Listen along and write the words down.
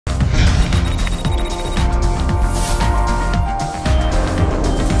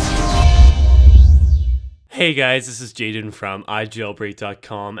Hey guys, this is Jaden from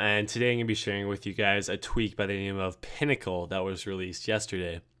iJailbreak.com, and today I'm going to be sharing with you guys a tweak by the name of Pinnacle that was released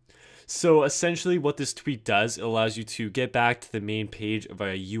yesterday. So essentially what this tweak does, it allows you to get back to the main page of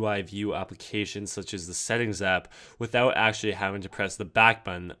a UI view application such as the Settings app without actually having to press the back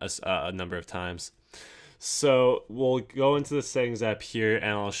button a number of times. So we'll go into the Settings app here and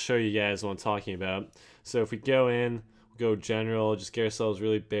I'll show you guys what I'm talking about. So if we go in, go general, just get ourselves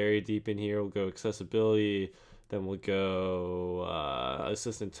really buried deep in here. We'll go accessibility, then we'll go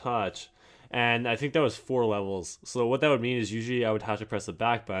assistant touch, and I think that was 4 levels. So what that would mean is usually I would have to press the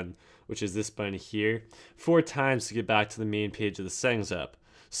back button, which is this button here, 4 times to get back to the main page of the Settings app.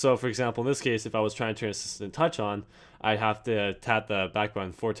 So for example, in this case, if I was trying to turn assistant touch on, I'd have to tap the back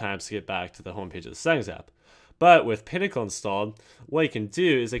button 4 times to get back to the home page of the Settings app. But with Pinnacle installed, what I can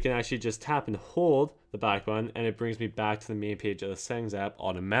do is I can actually just tap and hold the back button and it brings me back to the main page of the Settings app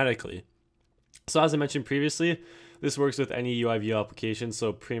automatically. So as I mentioned previously, this works with any UI view application,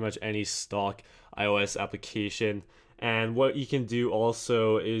 so pretty much any stock iOS application. And what you can do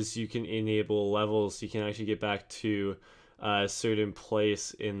also is you can enable levels. You can actually get back to a certain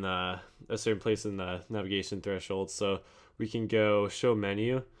place in the navigation threshold. So we can go show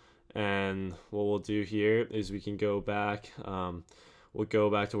menu. And what we'll do here is we can go back, we'll go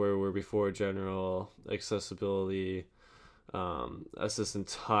back to where we were before, general, accessibility, assistant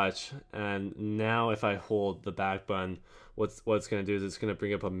touch, and now if I hold the back button, what's going to do is it's going to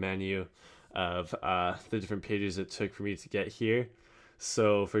bring up a menu of the different pages it took for me to get here.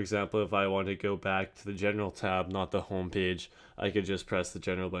 So for example, if I want to go back to the general tab, not the home page, I could just press the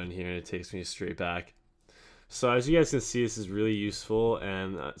general button here and it takes me straight back. So as you guys can see, this is really useful,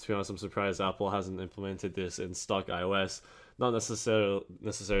 and to be honest, I'm surprised Apple hasn't implemented this in stock iOS. Not necessarily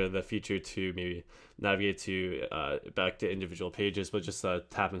the feature to maybe navigate to back to individual pages, but just a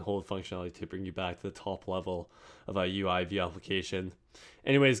tap and hold functionality to bring you back to the top level of a UI view application.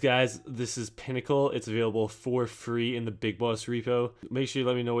 Anyways, guys, this is Pinnacle. It's available for free in the BigBoss repo. Make sure you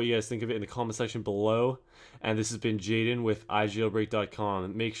let me know what you guys think of it in the comment section below. And this has been Jaden with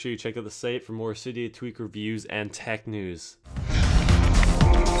iJailbreak.com. Make sure you check out the site for more Cydia tweak reviews and tech news.